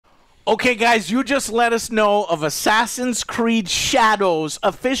Okay, guys, you just let us know of Assassin's Creed Shadows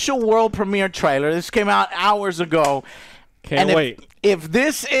official world premiere trailer. This came out hours ago. Can't wait. If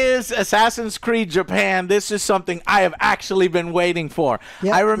this is Assassin's Creed Japan, this is something I have actually been waiting for.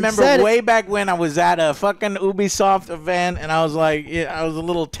 Yep, I remember way back when I was at a fucking Ubisoft event, and I was like, I was a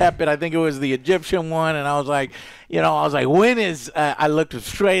little tepid. I think it was the Egyptian one, and I was like, when is, I looked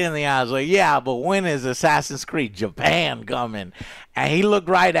straight in the eye. I was like, yeah, but when is Assassin's Creed Japan coming? And he looked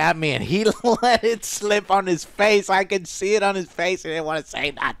right at me, and he let it slip on his face. I could see it on his face. He didn't want to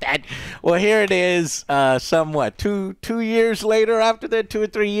say nothing. Well, here it is, somewhat 2 years later after that, 2 or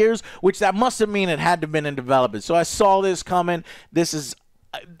 3 years, which that must have mean it had to have been in development. So I saw this coming. This is...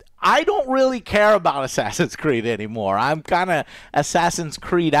 I don't really care about Assassin's Creed anymore. I'm kind of Assassin's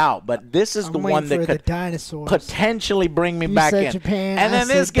Creed out, but this is the one that could potentially bring me back in. Japan, and then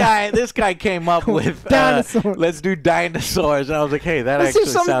this guy came up with let's do dinosaurs, and I was like, hey, that actually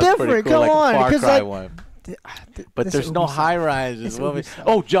sounds pretty cool, like a Far Cry one. But there's no high rises.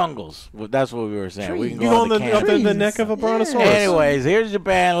 Oh, jungles. That's what we were saying. We can go on the neck of a brontosaurus. Anyways, here's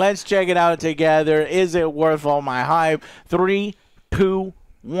Japan. Let's check it out together. Is it worth all my hype? 3, 2,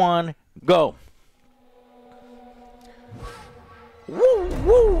 1, go. Woo,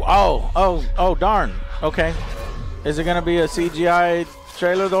 woo. Oh, darn. Okay. Is it going to be a CGI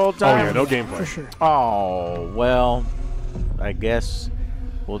trailer the whole time? Oh, yeah, no gameplay. For sure. Oh, well, I guess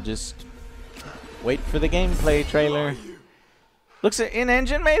we'll just wait for the gameplay trailer. Looks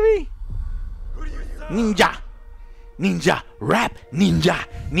in-engine, maybe? Ninja. Ninja. Rap. Ninja.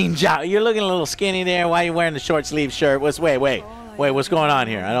 Ninja. You're looking a little skinny there. Why are you wearing the short sleeve shirt? Wait, what's going on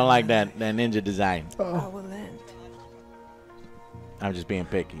here? I don't like that ninja design. I'm just being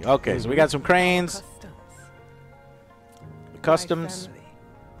picky. Okay, so we got some cranes. Customs.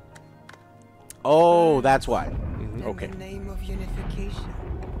 Oh, that's why. Okay.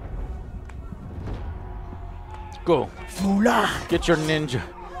 Go. Get your ninja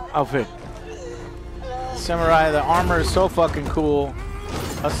outfit. Samurai, the armor is so fucking cool.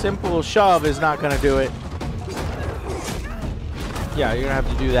 A simple shove is not going to do it. Yeah, you're going to have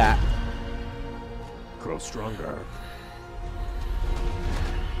to do that. Grow stronger.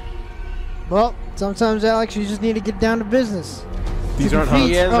 Well, sometimes, Alex, you just need to get down to business. These aren't hunts.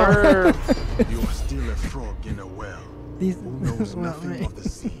 Yes, sir. You are still a frog in a well. Who knows nothing of the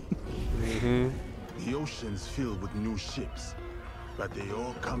sea. The ocean's filled with new ships, but they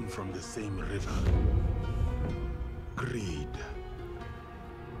all come from the same river. Greed.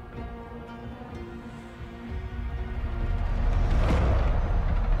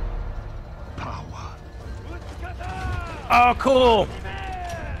 Power. Oh, cool.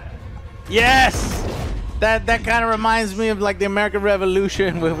 Yes. That kind of reminds me of like the American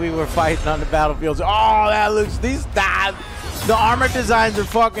Revolution when we were fighting on the battlefields. Oh, that looks the armor designs are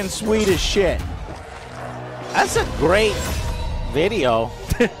fucking sweet as shit. That's a great video.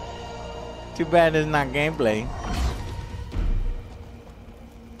 Too bad it's not gameplay.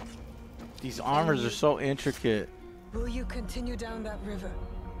 These armors are so intricate. Will you continue down that river?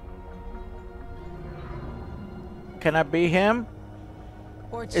 Can I be him?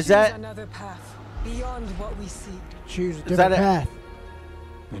 Or choose another path beyond what we see? Choose a different path.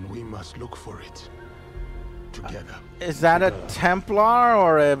 And we must look for it together. Is that a Templar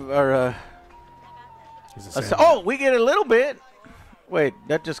or a oh, we get a little bit. Wait,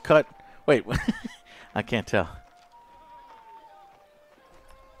 that just cut. Wait, I can't tell.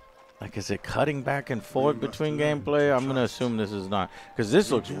 Like, is it cutting back and forth between gameplay? I'm going to assume this is not. Because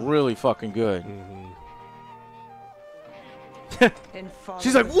this looks really fucking good.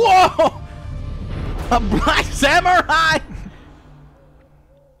 She's like, whoa! A black samurai!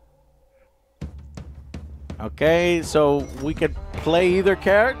 Okay, so we could play either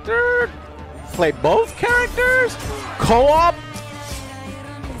character? Play both characters? Co-op?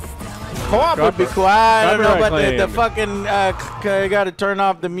 Co-op would be cool. I don't know, but the fucking got to turn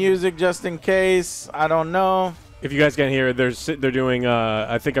off the music just in case. I don't know. If you guys can't hear, they're doing.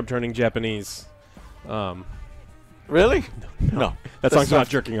 I think I'm turning Japanese. Really? No. That song's not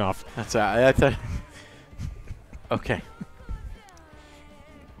jerking off. That's I thought. Okay.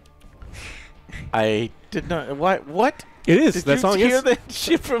 I did not. What? It is. Did that you song hear is. that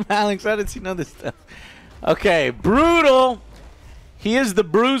shit from Alex? I didn't see none of this stuff. Okay, brutal. He is the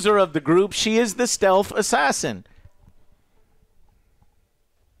bruiser of the group. She is the stealth assassin.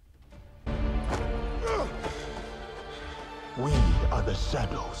 We are the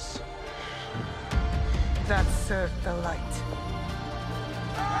shadows. That serve the light.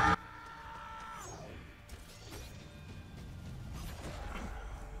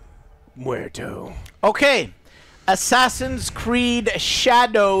 Muerto. Okay. Assassin's Creed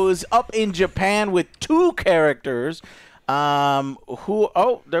Shadows up in Japan with 2 characters.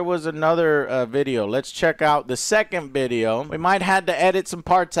 There was another video. Let's check out the second video. We might had to edit some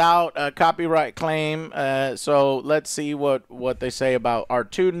parts out, copyright claim. So let's see what they say about our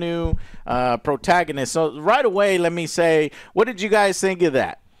 2 new protagonists. So right away, let me say, what did you guys think of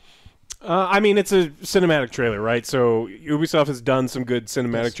that? I mean, it's a cinematic trailer, right? So Ubisoft has done some good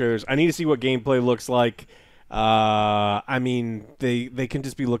cinematic trailers. I need to see what gameplay looks like. I mean, they can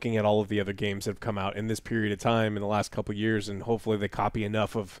just be looking at all of the other games that have come out in this period of time in the last couple of years, and hopefully they copy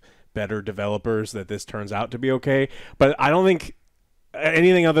enough of better developers that this turns out to be okay. But I don't think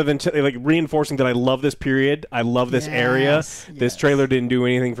anything other than like reinforcing that I love this period, I love this area. This trailer didn't do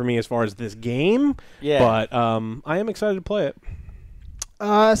anything for me as far as this game. Yeah. But I am excited to play it.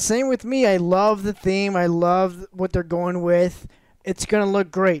 Same with me. I love the theme. I love what they're going with. It's gonna look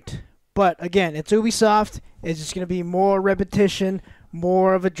great. But again, it's Ubisoft. It's just going to be more repetition,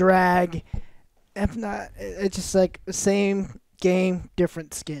 more of a drag. If not, it's just like the same game,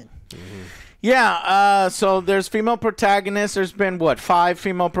 different skin. Mm-hmm. Yeah, so there's female protagonists. There's been, 5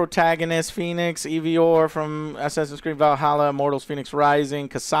 female protagonists? Phoenix, Evior from Assassin's Creed Valhalla, Immortals Phoenix Rising,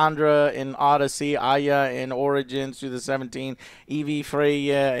 Cassandra in Odyssey, Aya in Origins 2017, Evie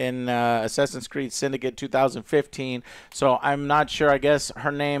Freya in Assassin's Creed Syndicate 2015. So I'm not sure. I guess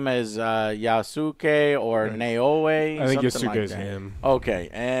her name is Yasuke or Naoe. I think Yasuke like is him. Okay,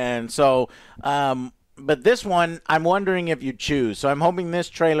 and so... but this one, I'm wondering if you choose. So I'm hoping this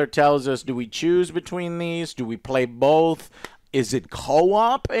trailer tells us, do we choose between these? Do we play both? Is it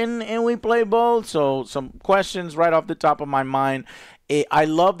co-op and we play both? So some questions right off the top of my mind. I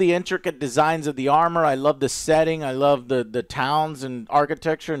love the intricate designs of the armor. I love the setting. I love the towns and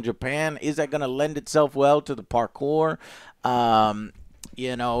architecture in Japan. Is that going to lend itself well to the parkour?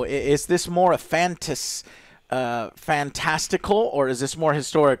 You know, is this more a fantastical, or is this more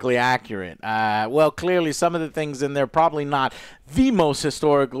historically accurate? Well, clearly some of the things in there probably not the most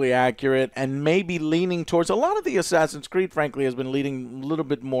historically accurate, and maybe leaning towards a lot of the Assassin's Creed, frankly, has been leaning a little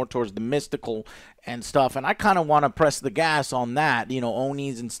bit more towards the mystical and stuff, and I kind of want to press the gas on that, you know,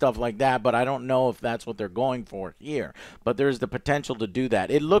 Onis and stuff like that, but I don't know if that's what they're going for here, but there's the potential to do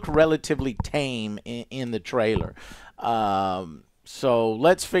that. It looked relatively tame in the trailer. So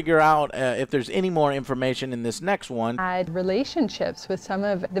let's figure out if there's any more information in this next one. Had relationships with some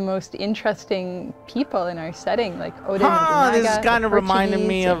of the most interesting people in our setting, like Odin and Nobunaga, this is kind of reminding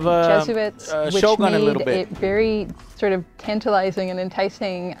me of Jesuits, which Shogun made a little bit. It very sort of tantalizing and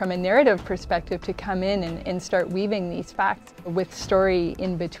enticing from a narrative perspective to come in and start weaving these facts with story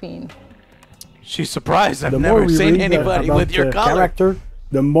in between. She's surprised. I've never seen anybody with your color. Character,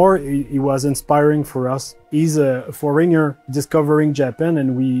 the more he was inspiring for us. He's a foreigner discovering Japan,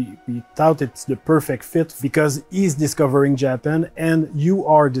 and we thought it's the perfect fit because he's discovering Japan and you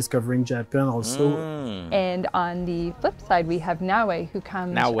are discovering Japan also. And on the flip side, we have Naoe, who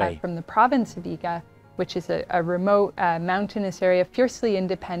comes from the province of Iga, which is a remote mountainous area, fiercely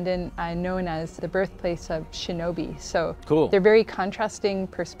independent, known as the birthplace of shinobi. So they're very contrasting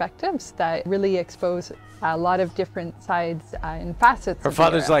perspectives that really expose a lot of different sides and facets. Her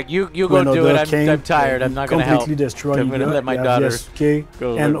father's like, you go do it. I'm tired. I'm not going to help. I'm going to let my daughter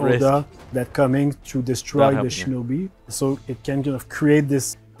go and Oda that coming to destroy the shinobi. So it can kind of create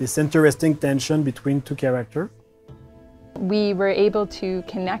this interesting tension between 2 characters. We were able to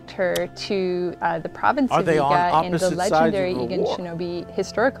connect her to the province of Iga and the legendary Igan shinobi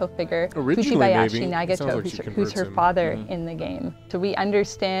historical figure, Fujibayashi Nagato, who's her father in the game. So we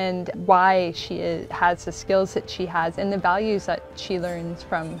understand why she has the skills that she has and the values that she learns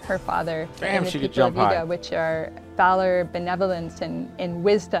from her father and the people of Iga, which are valor, benevolence, and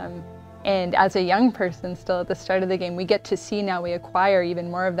wisdom. And as a young person still at the start of the game, we get to see now we acquire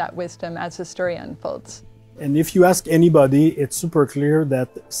even more of that wisdom as the story unfolds. And if you ask anybody, it's super clear that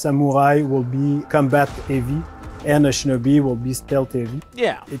samurai will be combat heavy and a shinobi will be stealth heavy.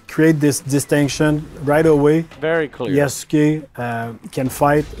 Yeah. It creates this distinction right away. Very clear. Yasuke can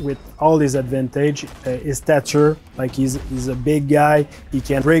fight with all his advantage, his stature, like he's a big guy, he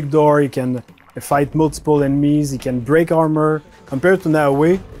can break door, he can fight multiple enemies, he can break armor. Compared to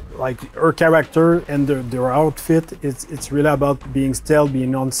Naoe, like her character and their outfit, it's really about being stealth,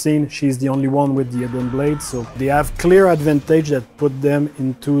 being unseen. She's the only one with the hidden blade, so they have clear advantage that put them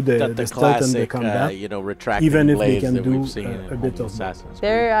into the stealth classic, and the combat. You know, retracting even if they blades can that do we've seen a bit of Assassin's Creed.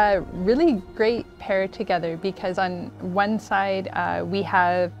 They're a really great pair together because on one side we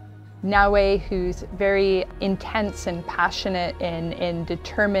have Naue, who's very intense and passionate and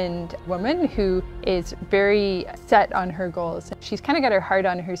determined woman who is very set on her goals. She's kind of got her heart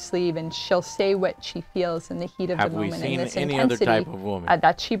on her sleeve, and she'll say what she feels in the heat of the moment. Have we seen this any other type of woman?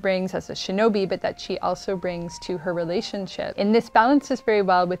 That she brings as a shinobi, but that she also brings to her relationship. And this balances very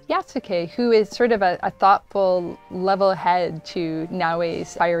well with Yasuke, who is sort of a thoughtful, level head to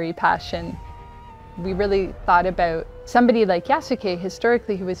Naue's fiery passion. We really thought about somebody like Yasuke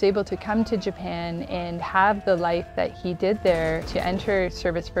historically who was able to come to Japan and have the life that he did there, to enter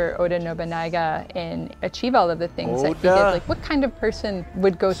service for Oda Nobunaga and achieve all of the things that he did. Like, what kind of person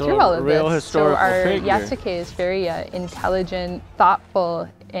would go through all of this? So our Yasuke is very intelligent, thoughtful,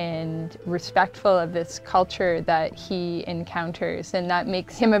 and respectful of this culture that he encounters, and that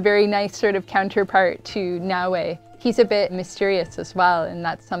makes him a very nice sort of counterpart to Naue. He's a bit mysterious as well, and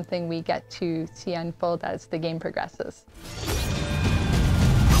that's something we get to see unfold as the game progresses.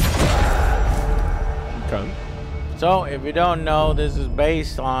 Okay. So, if you don't know, this is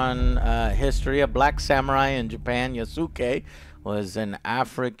based on history. A black samurai in Japan, Yasuke, was an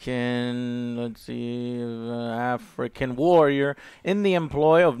African warrior in the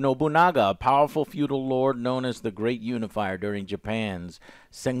employ of Nobunaga, a powerful feudal lord known as the Great Unifier during Japan's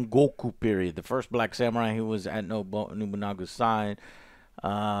Sengoku period. The first black samurai who was at Nobunaga's side.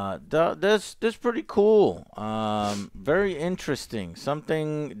 This pretty cool. Very interesting.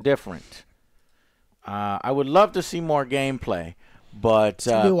 Something different. I would love to see more gameplay. But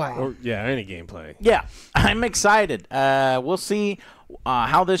any gameplay. Yeah, I'm excited. We'll see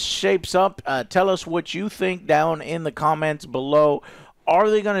how this shapes up. Tell us what you think down in the comments below. Are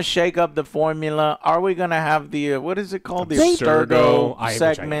they going to shake up the formula? Are we going to have the what is it called? The Abstergo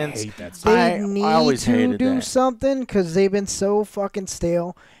segments. I hate that stuff. They need to do something because they've been so fucking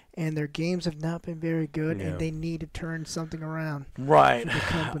stale. And their games have not been very good, and they need to turn something around. Right. For the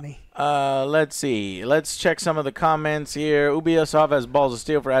company. Let's see. Let's check some of the comments here. Ubisoft has balls of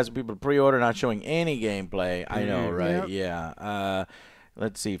steel for asking people to pre-order, not showing any gameplay. I know, right? Yep. Yeah.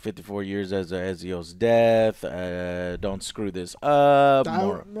 Let's see. 54 years as Ezio's death. Don't screw this up.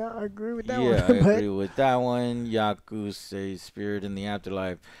 I agree with that one. Yeah, I agree with that one. Yakuza Spirit in the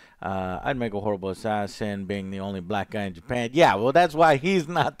Afterlife. I'd make a horrible assassin being the only black guy in Japan. Yeah, well, that's why he's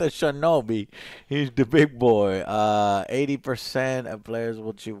not the shinobi. He's the big boy. 80% of players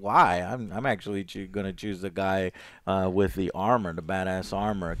will choose. Why? I'm actually going to choose the guy with the armor, the badass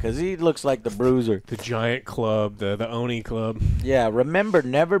armor, because he looks like the bruiser. The giant club, the Oni club. Yeah, remember,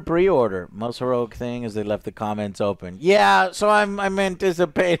 never pre-order. Most heroic thing is they left the comments open. Yeah, so I'm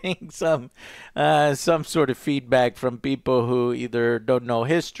anticipating some sort of feedback from people who either don't know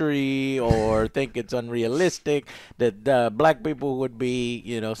history or think it's unrealistic that black people would be,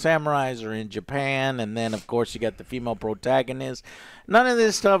 samurais or in Japan, and then of course you got the female protagonist. None of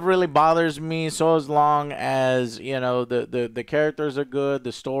this stuff really bothers me, so as long as the characters are good,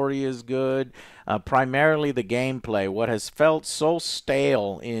 the story is good, primarily the gameplay. What has felt so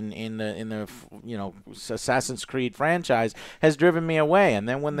stale in the Assassin's Creed franchise has driven me away. And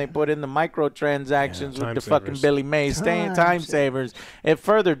then when they put in the microtransactions with the fucking Billy Mays time savers, it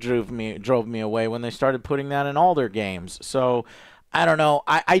further drove me away when they started putting that in all their games. So I don't know.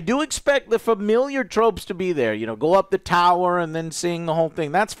 I do expect the familiar tropes to be there. Go up the tower and then seeing the whole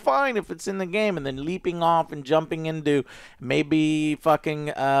thing. That's fine if it's in the game. And then leaping off and jumping into maybe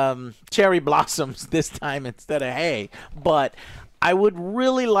fucking cherry blossoms this time instead of hay. But I would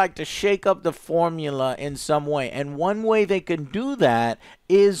really like to shake up the formula in some way. And one way they can do that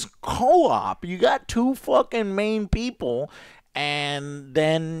is co-op. You got two fucking main people. And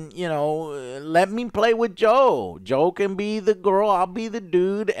then, let me play with Joe. Joe can be the girl, I'll be the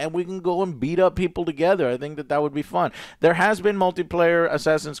dude, and we can go and beat up people together. I think that would be fun. There has been multiplayer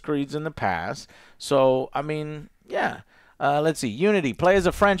Assassin's Creeds in the past. So, I mean, yeah. Let's see. Unity, play as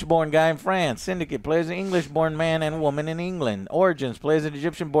a French-born guy in France. Syndicate, play as an English-born man and woman in England. Origins, play as an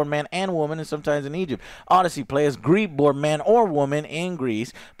Egyptian-born man and woman and sometimes in Egypt. Odyssey, play as Greek-born man or woman in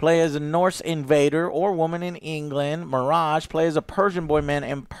Greece. Play as a Norse invader or woman in England. Mirage, play as a Persian-born man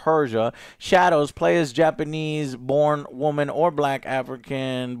in Persia. Shadows, play as Japanese-born woman or black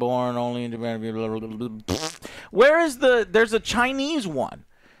African-born only in Japan. Where is there's a Chinese one.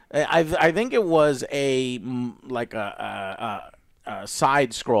 I think it was a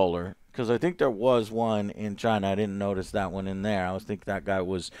side scroller, because I think there was one in China. I didn't notice that one in there. I think that guy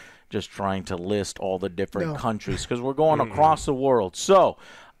was just trying to list all the different countries, because we're going across the world. So,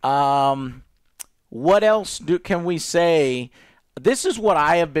 what else can we say? This is what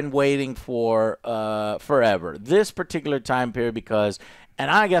I have been waiting for forever, this particular time period, and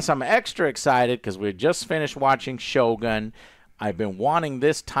I guess I'm extra excited because we just finished watching Shogun. I've been wanting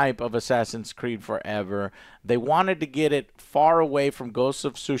this type of Assassin's Creed forever. They wanted to get it far away from Ghost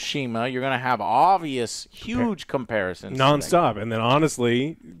of Tsushima. You're going to have obvious, huge comparisons. Nonstop. And then,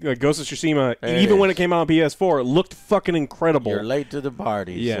 honestly, Ghost of Tsushima, even when it came out on PS4, it looked fucking incredible. You're late to the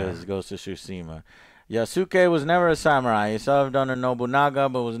party, says Ghost of Tsushima. Yasuke was never a samurai. He served under Nobunaga,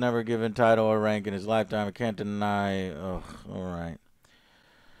 but was never given title or rank in his lifetime. I can't deny. Ugh, all right.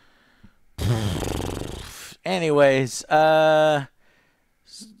 Anyways, oh,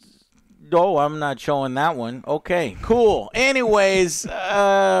 I'm not showing that one. Okay, cool. Anyways,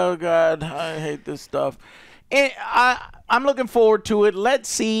 oh, God, I hate this stuff. I'm looking forward to it. Let's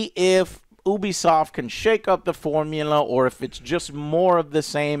see if Ubisoft can shake up the formula or if it's just more of the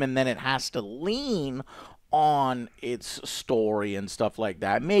same and then it has to lean on its story and stuff like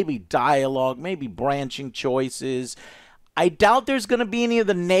that. Maybe dialogue, maybe branching choices. I doubt there's going to be any of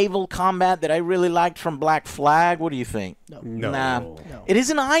the naval combat that I really liked from Black Flag. What do you think? No. Nah. It is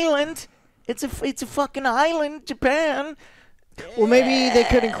an island. It's a fucking island, Japan. Well, maybe they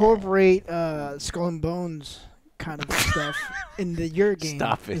could incorporate Skull and Bones kind of stuff into your game.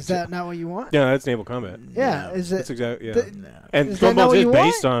 Stop it. Is that not what you want? Yeah, that's naval combat. Yeah, No. is it? That's exactly, yeah. No. And Is Skull that not Bones what is you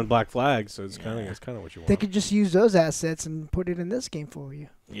based want? on Black Flag, so it's kind of what you want. They could just use those assets and put it in this game for you.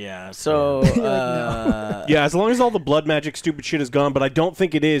 Yeah, so... yeah, as long as all the blood magic stupid shit is gone, but I don't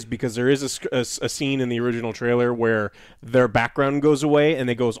think it is because there is a scene in the original trailer where their background goes away and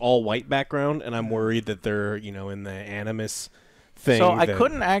it goes all white background, and I'm worried that they're, in the Animus thing. So I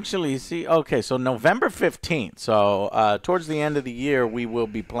couldn't actually see... Okay, so November 15th. So towards the end of the year, we will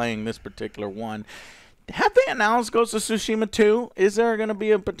be playing this particular one. Have they announced Ghost of Tsushima 2? Is there going to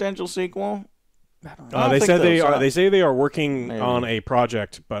be a potential sequel? They said they say they are working on a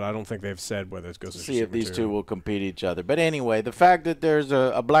project, but I don't think they've said whether it's Ghost of Tsushima. See if these two will compete each other. But anyway, the fact that there's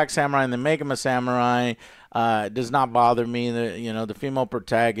a black samurai and they make him a samurai does not bother me. The female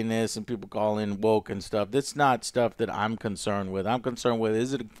protagonist and people call in woke and stuff. That's not stuff that I'm concerned with. I'm concerned with,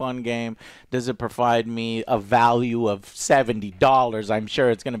 is it a fun game? Does it provide me a value of $70? I'm sure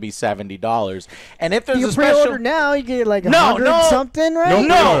it's going to be $70. And if there's you a special pre-order now, you get like 100 something, right?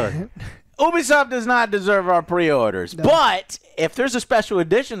 No. Ubisoft does not deserve our pre-orders. No. But if there's a special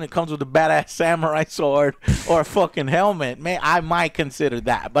edition that comes with a badass samurai sword or a fucking helmet, man, I might consider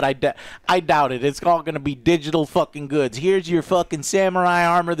that. But I doubt it. It's all going to be digital fucking goods. Here's your fucking samurai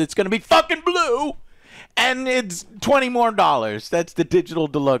armor that's going to be fucking blue. And it's $20 more. That's the digital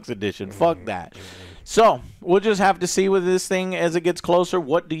deluxe edition. Fuck that. So, we'll just have to see with this thing as it gets closer.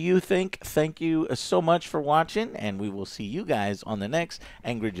 What do you think? Thank you so much for watching, and we will see you guys on the next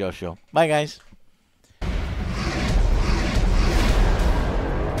Angry Joe Show. Bye, guys.